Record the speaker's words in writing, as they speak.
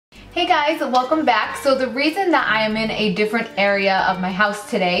guys, welcome back. So the reason that I am in a different area of my house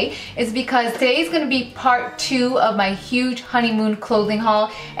today is because today is going to be part 2 of my huge honeymoon clothing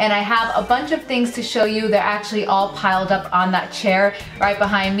haul, and I have a bunch of things to show you. They're actually all piled up on that chair right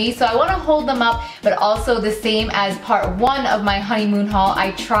behind me, so I want to hold them up, but also the same as part 1 of my honeymoon haul,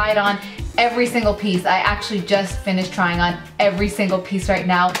 I tried on every single piece. I actually just finished trying on every single piece right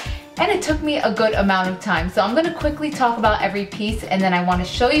now, and it took me a good amount of time. So I'm gonna quickly talk about every piece, and then I wanna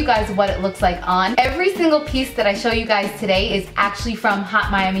show you guys what it looks like on. Every single piece that I show you guys today is actually from Hot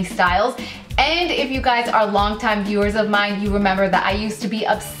Miami Styles. And if you guys are longtime viewers of mine, you remember that I used to be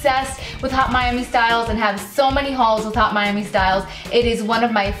obsessed with Hot Miami Styles and have so many hauls with Hot Miami Styles. It is one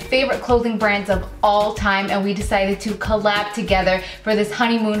of my favorite clothing brands of all time, and we decided to collab together for this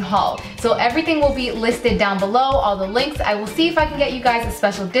honeymoon haul. So everything will be listed down below, all the links. I will see if I can get you guys a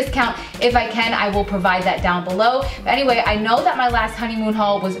special discount. If I can, I will provide that down below. But anyway, I know that my last honeymoon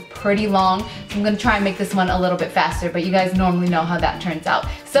haul was pretty long, so I'm gonna try and make this one a little bit faster, but you guys normally know how that turns out.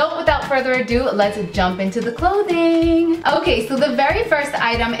 So without further ado, let's jump into the clothing. Okay, so the very first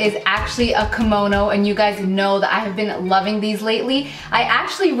item is actually a kimono, and you guys know that I have been loving these lately. I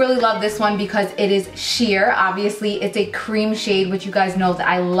actually really love this one because it is sheer. Obviously, it's a cream shade, which you guys know that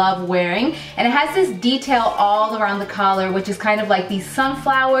I love wearing, and it has this detail all around the collar, which is kind of like these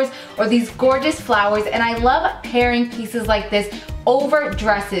sunflowers or these gorgeous flowers, and I love pairing pieces like this over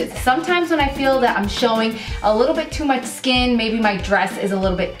dresses. Sometimes when I feel that I'm showing a little bit too much skin, maybe my dress is a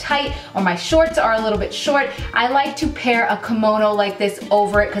little bit tight or my shorts are a little bit short, I like to pair a kimono like this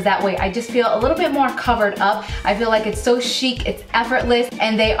over it, because that way I just feel a little bit more covered up. I feel like it's so chic, it's effortless,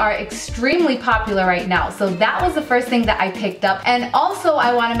 and they are extremely popular right now. So that was the first thing that I picked up. And also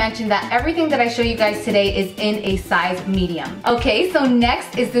I want to mention that everything that I show you guys today is in a size medium. Okay, so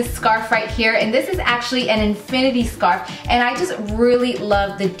next is this scarf right here, and this is actually an infinity scarf, and I just really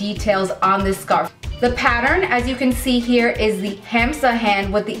love the details on this scarf. The pattern, as you can see here, is the hamsa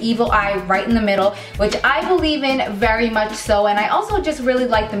hand with the evil eye right in the middle, which I believe in very much so, and I also just really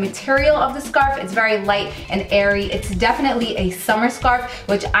like the material of the scarf. It's very light and airy. It's definitely a summer scarf,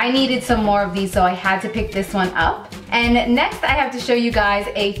 which I needed some more of these, so I had to pick this one up. And next I have to show you guys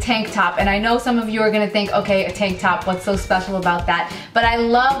a tank top, and I know some of you are gonna think, okay, a tank top, what's so special about that? But I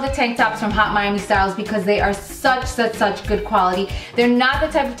love the tank tops from Hot Miami Styles because they are such good quality. They're not the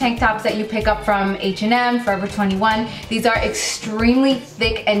type of tank tops that you pick up from H&M, Forever 21. These are extremely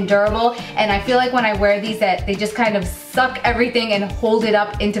thick and durable, and I feel like when I wear these that they just kind of suck everything and hold it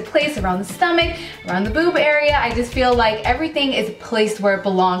up into place around the stomach, around the boob area. I just feel like everything is placed where it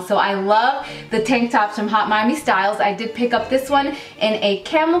belongs. So I love the tank tops from Hot Miami Styles. I did pick up this one in a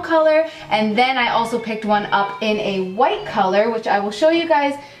camel color, and then I also picked one up in a white color, which I will show you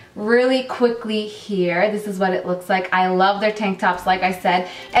guys really quickly here. This is what it looks like. I love their tank tops, like I said.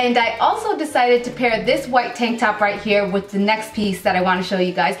 And I also decided to pair this white tank top right here with the next piece that I want to show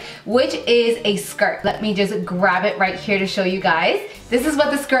you guys, which is a skirt. Let me just grab it right here to show you guys. This is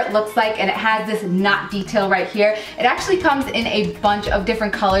what the skirt looks like, and it has this knot detail right here. It actually comes in a bunch of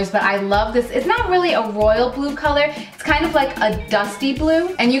different colors, but I love this. It's not really a royal blue color. It's kind of like a dusty blue.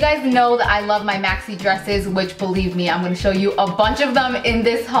 And you guys know that I love my maxi dresses, which, believe me, I'm gonna show you a bunch of them in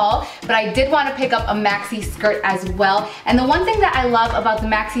this haul, but I did want to pick up a maxi skirt as well. And the one thing that I love about the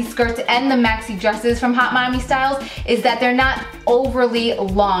maxi skirts and the maxi dresses from Hot Miami Styles is that they're not overly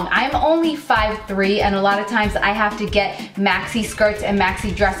long. I'm only 5'3", and a lot of times I have to get maxi skirts and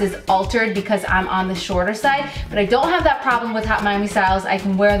maxi dresses altered because I'm on the shorter side, but I don't have that problem with Hot Miami Styles. I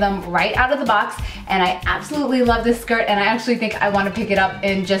can wear them right out of the box, and I absolutely love this skirt, and I actually think I want to pick it up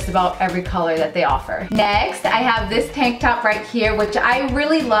in just about every color that they offer. Next, I have this tank top right here, which I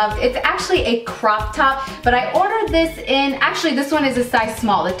really loved. It's actually a crop top, but I ordered this in, actually this one is a size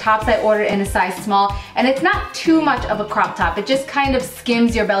small. The tops I ordered in a size small, and it's not too much of a crop top. It just kind of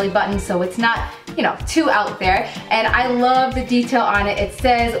skims your belly button, so it's not, you know, too out there. And I love the detail on it. It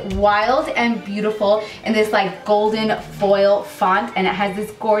says wild and beautiful in this like golden foil font, and it has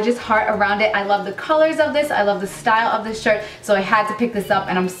this gorgeous heart around it. I love the colors of this. I love the style of this shirt, so I had to pick this up,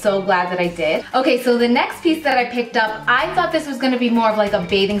 and I'm so glad that I did. Okay, so the next piece that I picked up, I thought this was gonna be more of like a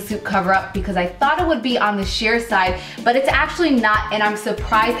bathing suit cover up because I thought it would be on the sheer side, but it's actually not, and I'm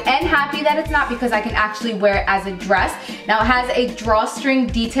surprised and happy that it's not because I can actually wear it as a dress. Now it has a drawstring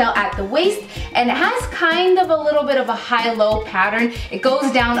detail at the waist, and it has kind of a little bit of a high-low pattern. It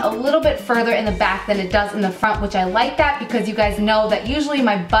goes down a little bit further in the back than it does in the front, which I like that because you guys know that usually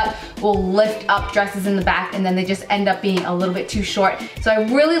my butt will lift up dresses in the back and then they just end up being a little bit too short. So I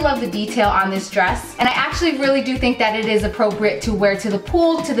really love the detail on this dress, and I actually really do think that it is appropriate to wear to the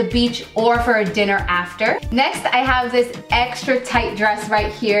pool, to the beach, or for a dinner after. Next, I have this extra tight dress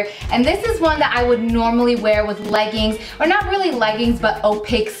right here, and this is one that I would normally wear with leggings, or not really leggings, but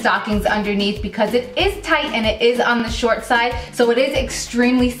opaque stockings underneath because it is tight and it is on the short side, so it is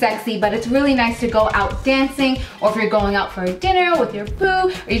extremely sexy, but it's really nice to go out dancing, or if you're going out for a dinner with your boo,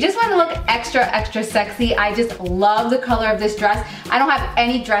 or you just want to look extra sexy. I just love the color of this dress. I don't have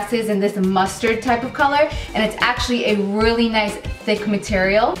any dresses in this mustard type of color, and it's actually a really nice thick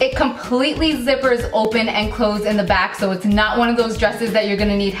material. It completely zippers open and close in the back, so it's not one of those dresses that you're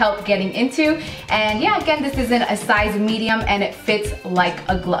gonna need help getting into. And yeah, again, this is in a size medium and it fits like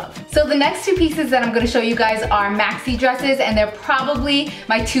a glove. So the next two pieces that I'm gonna show you guys are maxi dresses, and they're probably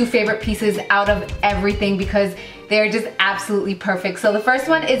my two favorite pieces out of everything because they're just absolutely perfect. So the first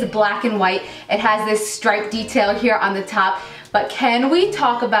one is black and white. It has this stripe detail here on the top, but can we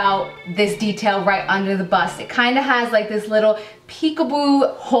talk about this detail right under the bust? It kind of has like this little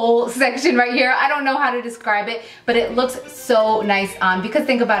peekaboo hole section right here. I don't know how to describe it, but it looks so nice on, because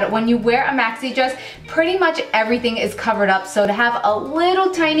think about it, when you wear a maxi dress, pretty much everything is covered up, so to have a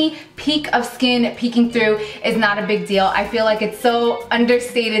little tiny peek of skin peeking through is not a big deal. I feel like it's so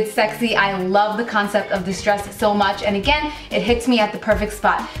understated sexy. I love the concept of this dress so much, and again, it hits me at the perfect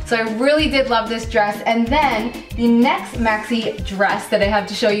spot. So I really did love this dress. And then the next maxi dress that I have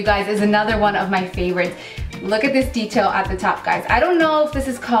to show you guys is another one of my favorites. Look at this detail at the top, guys. I don't know if this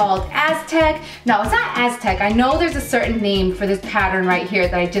is called Aztec. No, it's not Aztec. I know there's a certain name for this pattern right here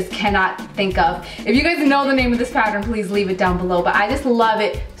that I just cannot think of. If you guys know the name of this pattern, please leave it down below. But I just love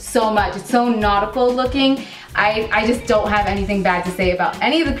it so much. It's so nautical looking. I just don't have anything bad to say about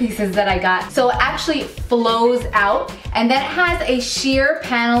any of the pieces that I got. So it actually flows out, and then it has a sheer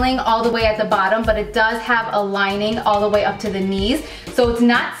paneling all the way at the bottom, but it does have a lining all the way up to the knees. So it's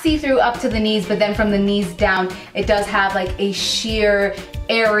not see-through up to the knees, but then from the knees down, it does have like a sheer,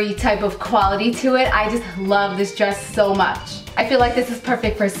 airy type of quality to it. I just love this dress so much. I feel like this is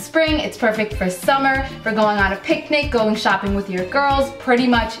perfect for spring, it's perfect for summer, for going on a picnic, going shopping with your girls, pretty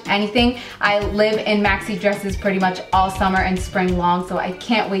much anything. I live in maxi dresses pretty much all summer and spring long, so I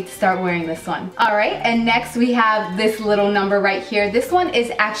can't wait to start wearing this one. Alright, and next we have this little number right here. This one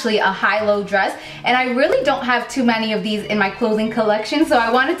is actually a high-low dress, and I really don't have too many of these in my clothing collection, so I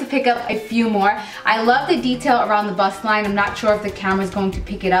wanted to pick up a few more. I love the detail around the bust line. I'm not sure if the camera's going to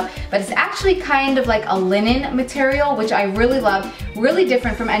pick it up, but it's actually kind of like a linen material, which I really love. Really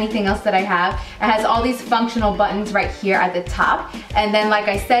different from anything else that I have. It has all these functional buttons right here at the top, and then like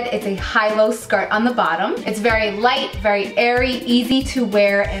I said, it's a high-low skirt on the bottom. It's very light, very airy, easy to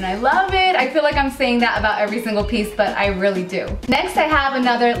wear, and I love it. I feel like I'm saying that about every single piece, but I really do. Next, I have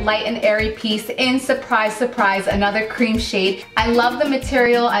another light and airy piece in Surprise Surprise, another cream shade. I love the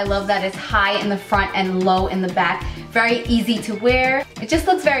material. I love that it's high in the front and low in the back. Very easy to wear. It just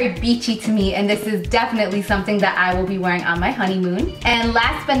looks very beachy to me, and this is definitely something that I will be wearing on my honeymoon. And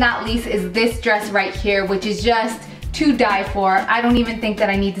last but not least is this dress right here, which is just to die for. I don't even think that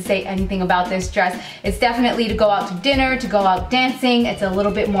I need to say anything about this dress. It's definitely to go out to dinner, to go out dancing. It's a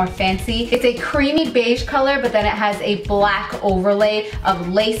little bit more fancy. It's a creamy beige color, but then it has a black overlay of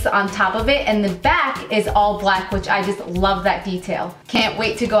lace on top of it, and the back is all black, which I just love that detail. Can't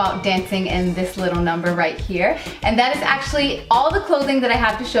wait to go out dancing in this little number right here. And that is actually all the clothing that I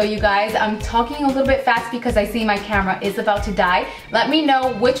have to show you guys. I'm talking a little bit fast because I see my camera is about to die. Let me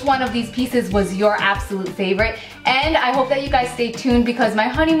know which one of these pieces was your absolute favorite. And I hope that you guys stay tuned because my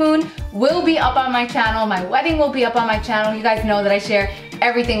honeymoon will be up on my channel. My wedding will be up on my channel. You guys know that I share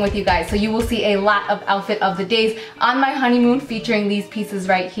everything with you guys. So you will see a lot of outfit of the days on my honeymoon featuring these pieces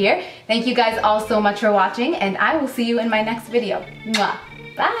right here. Thank you guys all so much for watching, and I will see you in my next video. Mwah.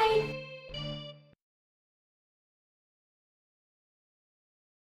 Bye!